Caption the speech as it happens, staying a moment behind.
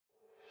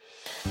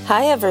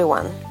Hi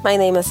everyone, my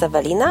name is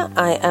Ewelina.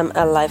 I am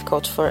a life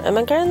coach for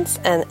immigrants,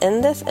 and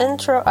in this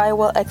intro I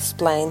will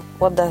explain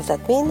what does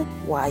that mean,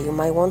 why you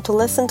might want to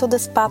listen to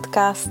this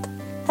podcast,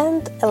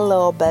 and a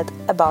little bit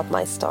about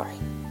my story.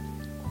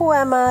 Who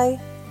am I,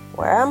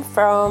 where I'm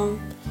from,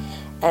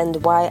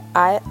 and why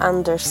I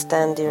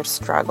understand your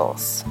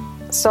struggles.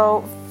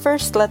 So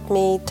first let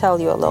me tell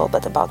you a little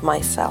bit about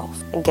myself.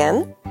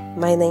 Again,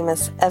 my name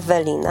is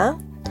Ewelina.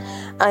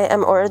 I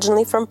am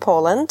originally from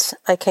Poland.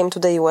 I came to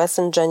the US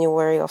in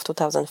January of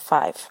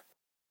 2005.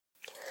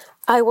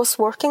 I was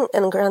working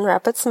in Grand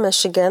Rapids,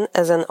 Michigan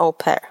as an au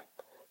pair.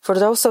 For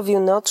those of you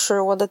not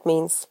sure what it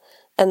means,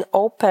 an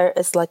au pair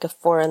is like a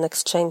foreign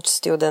exchange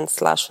student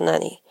 /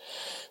 nanny.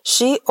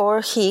 She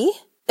or he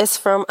is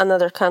from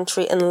another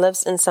country and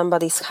lives in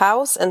somebody's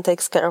house and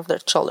takes care of their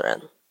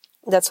children.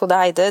 That's what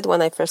I did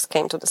when I first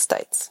came to the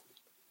States.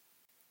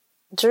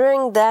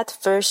 During that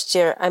first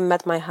year, I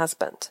met my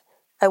husband.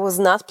 I was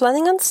not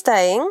planning on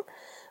staying.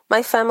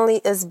 My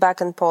family is back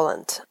in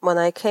Poland. When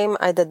I came,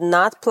 I did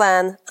not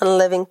plan on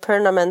living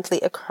permanently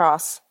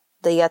across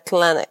the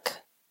Atlantic.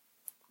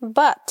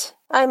 But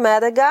I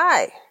met a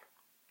guy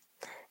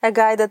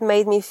that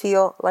made me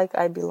feel like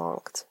I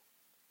belonged.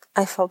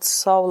 I felt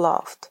so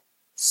loved,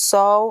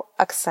 so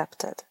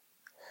accepted.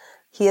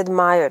 He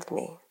admired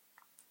me.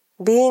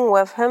 Being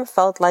with him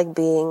felt like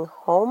being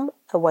home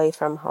away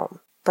from home.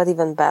 But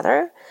even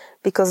better,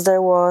 because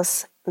there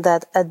was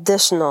that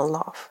additional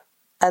love,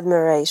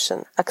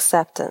 admiration,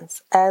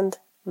 acceptance, and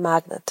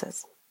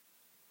magnetism.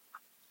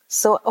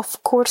 So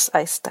of course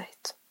I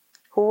stayed.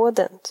 Who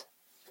wouldn't?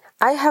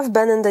 I have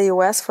been in the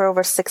US for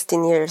over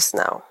 16 years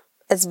now.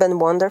 It's been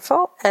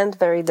wonderful and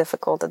very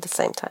difficult at the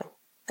same time.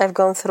 I've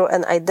gone through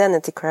an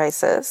identity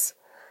crisis.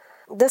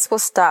 This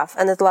was tough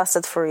and it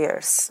lasted for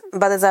years.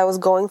 But as I was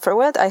going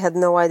through it, I had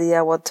no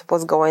idea what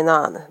was going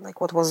on, like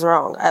what was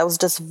wrong. I was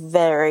just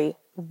very,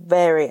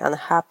 very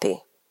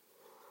unhappy.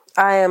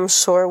 I am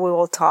sure we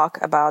will talk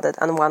about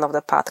it on one of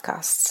the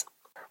podcasts.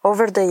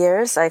 Over the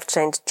years, I've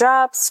changed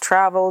jobs,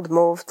 traveled,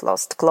 moved,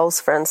 lost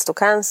close friends to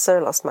cancer,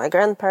 lost my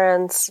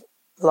grandparents,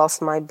 lost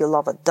my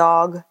beloved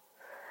dog.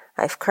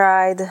 I've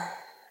cried,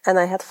 and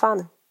I had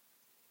fun.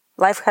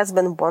 Life has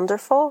been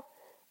wonderful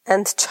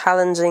and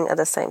challenging at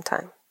the same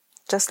time,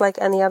 just like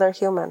any other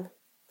human.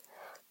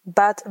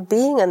 But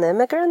being an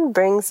immigrant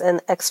brings in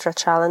extra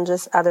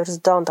challenges others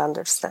don't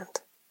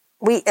understand.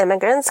 We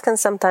immigrants can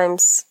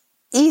sometimes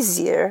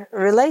easier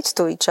relate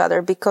to each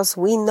other because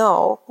we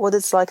know what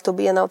it's like to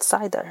be an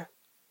outsider.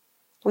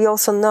 We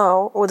also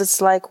know what it's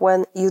like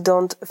when you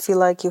don't feel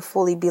like you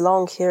fully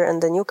belong here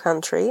in the new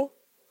country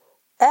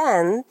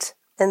and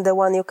in the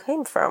one you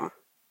came from.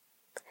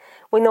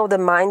 We know the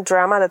mind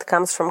drama that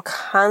comes from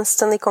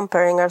constantly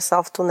comparing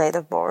ourselves to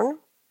native born.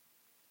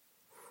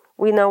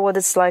 We know what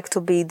it's like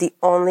to be the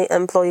only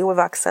employee with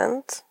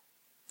accent,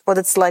 what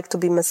it's like to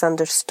be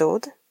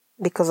misunderstood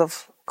because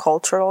of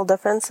cultural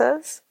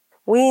differences.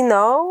 We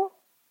know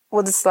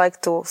what it's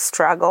like to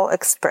struggle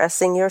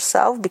expressing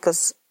yourself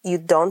because you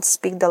don't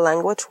speak the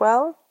language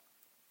well.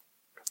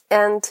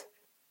 And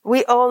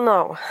we all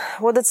know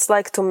what it's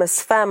like to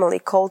miss family,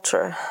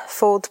 culture,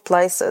 food,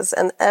 places,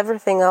 and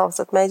everything else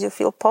that made you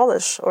feel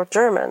Polish or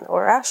German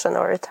or Russian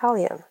or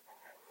Italian.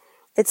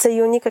 It's a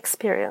unique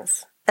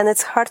experience and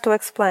it's hard to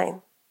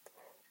explain.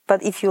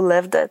 But if you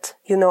lived it,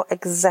 you know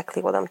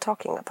exactly what I'm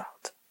talking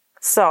about.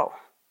 So,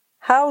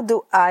 how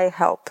do I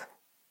help?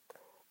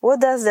 What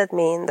does that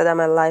mean that I'm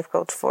a life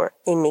coach for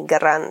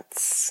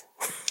immigrants?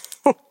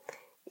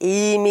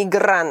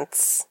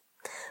 Immigrants.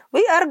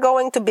 We are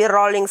going to be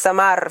rolling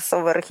some R's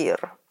over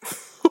here.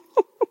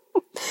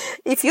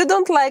 If you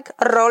don't like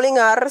rolling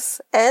R's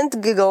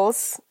and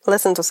giggles,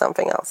 listen to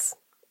something else.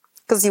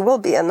 Because you will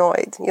be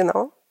annoyed,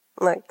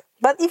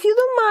 But if you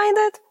don't mind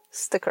it,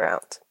 stick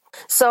around.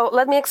 So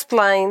let me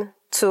explain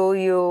to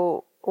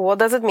you what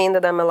does it mean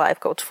that I'm a life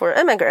coach for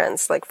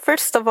immigrants.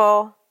 First of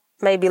all,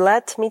 maybe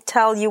let me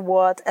tell you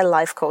what a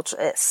life coach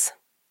is.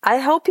 I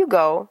help you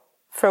go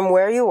from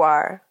where you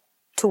are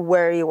to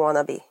where you want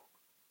to be.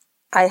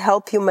 I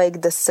help you make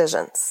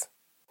decisions.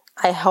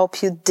 I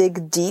help you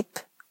dig deep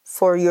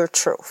for your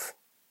truth.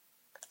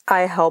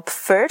 I help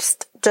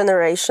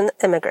first-generation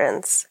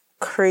immigrants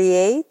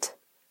create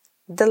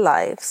the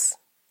lives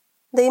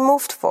they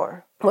moved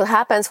for. What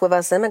happens with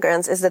us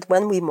immigrants is that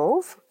when we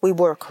move, we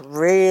work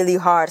really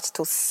hard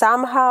to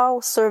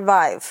somehow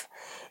survive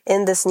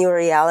in this new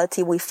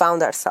reality we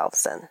found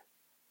ourselves in.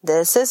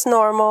 This is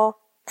normal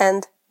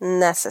and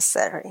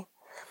necessary.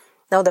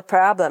 Now the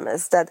problem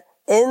is that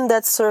in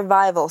that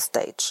survival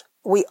stage,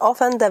 we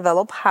often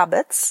develop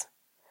habits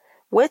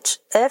which,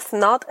 if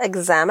not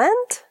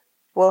examined,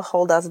 will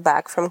hold us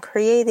back from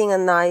creating a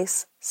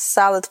nice,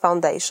 solid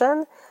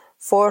foundation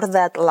for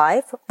that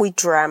life we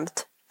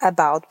dreamt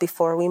about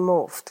before we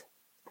moved.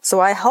 So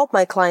I help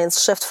my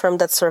clients shift from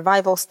that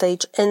survival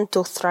stage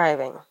into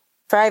thriving.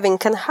 Thriving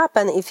can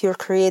happen if you're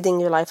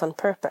creating your life on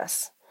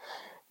purpose.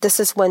 This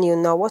is when you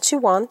know what you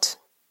want,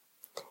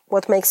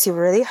 what makes you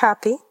really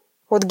happy,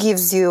 what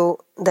gives you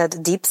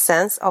that deep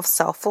sense of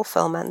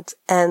self-fulfillment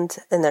and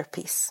inner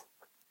peace.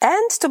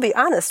 And to be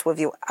honest with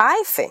you,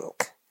 I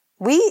think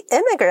we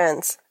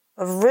immigrants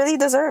really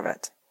deserve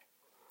it.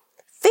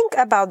 Think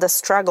about the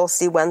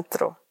struggles you went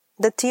through,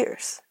 the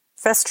tears,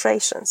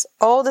 frustrations,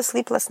 all the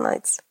sleepless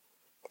nights.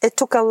 It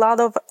took a lot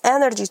of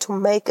energy to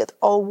make it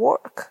all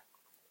work.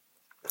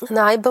 And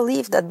I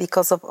believe that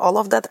because of all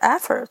of that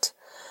effort,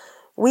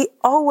 we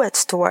owe it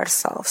to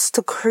ourselves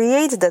to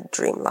create that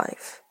dream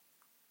life.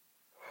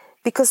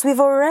 Because we've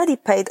already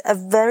paid a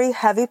very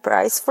heavy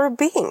price for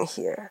being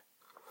here.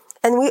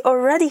 And we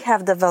already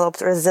have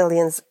developed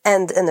resilience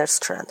and inner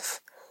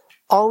strength.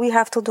 All we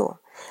have to do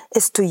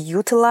is to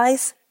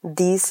utilize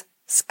these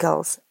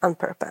skills on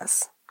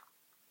purpose.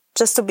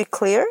 Just to be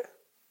clear,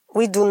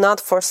 we do not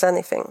force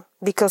anything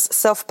because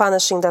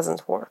self-punishing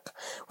doesn't work.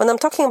 When I'm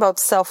talking about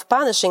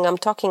self-punishing, I'm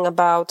talking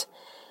about,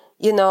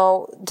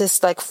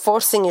 this like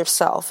forcing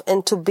yourself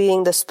into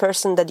being this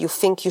person that you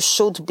think you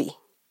should be.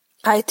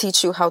 I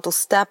teach you how to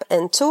step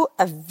into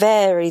a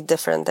very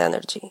different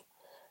energy.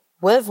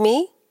 With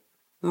me,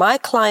 my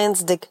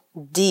clients dig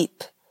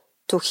deep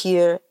to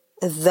hear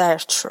their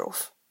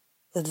truth,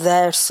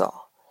 their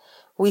soul.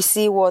 We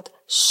see what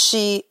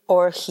she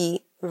or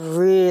he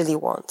really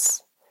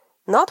wants,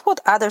 not what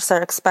others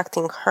are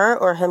expecting her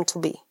or him to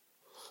be.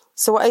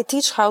 So I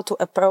teach how to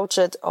approach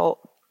it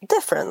all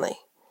differently.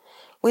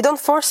 We don't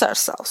force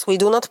ourselves. We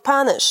do not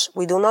punish.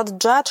 We do not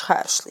judge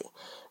harshly.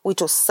 We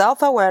choose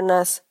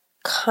self-awareness,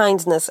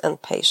 kindness,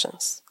 and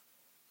patience.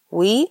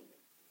 We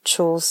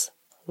choose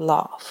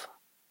love.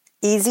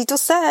 Easy to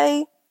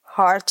say,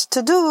 hard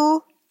to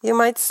do, you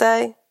might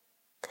say.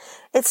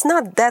 It's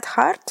not that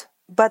hard,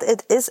 but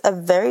it is a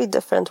very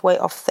different way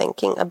of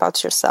thinking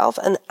about yourself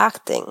and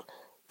acting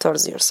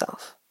towards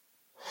yourself.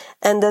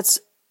 And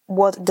that's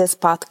what this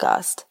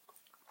podcast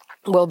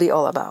will be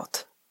all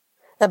about.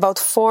 About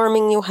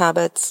forming new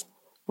habits,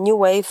 new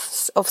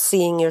ways of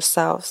seeing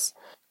yourselves.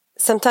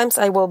 Sometimes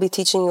I will be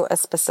teaching you a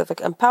specific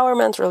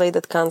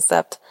empowerment-related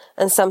concept,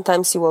 and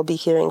sometimes you will be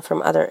hearing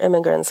from other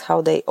immigrants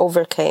how they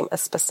overcame a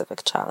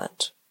specific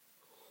challenge.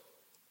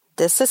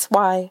 This is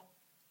why,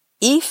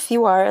 if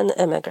you are an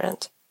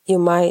immigrant, you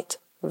might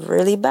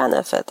really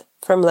benefit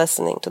from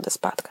listening to this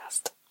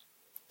podcast.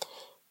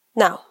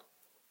 Now,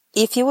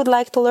 if you would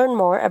like to learn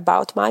more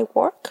about my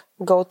work,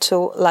 go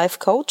to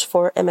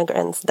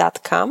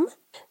lifecoachforimmigrants.com.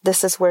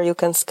 This is where you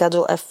can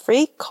schedule a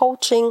free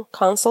coaching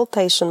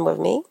consultation with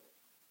me.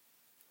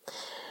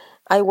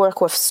 I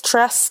work with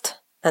stressed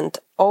and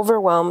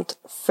overwhelmed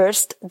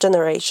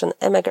first-generation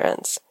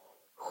immigrants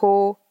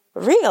who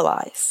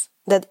realize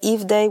that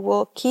if they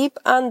will keep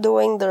on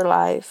doing their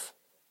life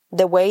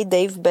the way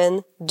they've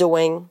been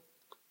doing,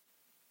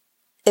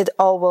 it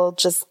all will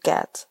just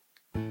get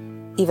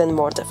even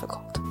more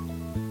difficult.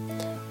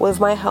 With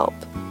my help,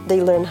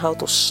 they learn how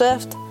to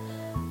shift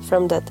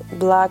from that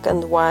black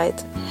and white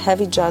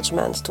heavy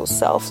judgment to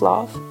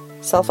self-love,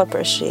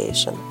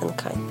 self-appreciation, and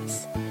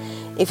kindness.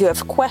 If you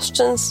have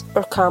questions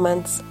or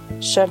comments,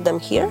 share them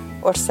here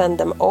or send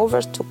them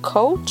over to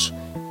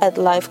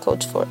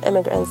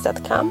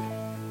coach@lifecoachforimmigrants.com.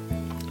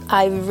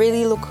 I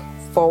really look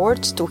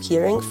forward to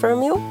hearing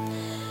from you,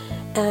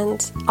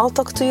 and I'll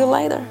talk to you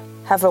later.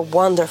 Have a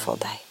wonderful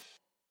day.